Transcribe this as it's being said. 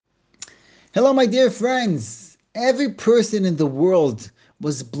Hello, my dear friends. Every person in the world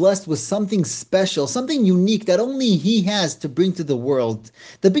was blessed with something special, something unique that only he has to bring to the world.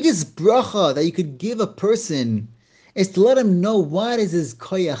 The biggest bracha that you could give a person is to let him know what is his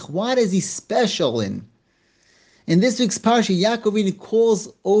koyach, what is he special in. In this week's parsha, Yaakov Avinu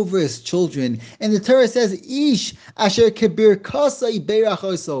calls over his children, and the Torah says, "Ish asher kebir kasa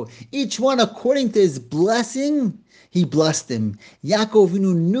iberachoso." Each one according to his blessing, he blessed him. Yaakov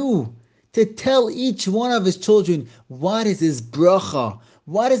Avinu knew to tell each one of his children what is his bracha,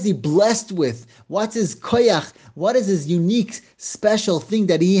 what is he blessed with, what's his koyach, what is his unique, special thing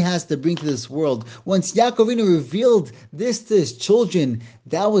that he has to bring to this world. Once Yaakov Avinu revealed this to his children,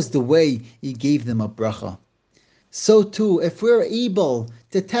 that was the way he gave them a bracha. So too, if we're able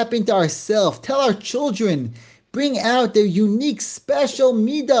to tap into ourselves, tell our children, bring out their unique, special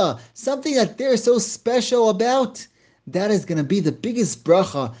midah, something that they're so special about, that is going to be the biggest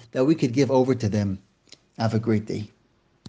bracha that we could give over to them. Have a great day.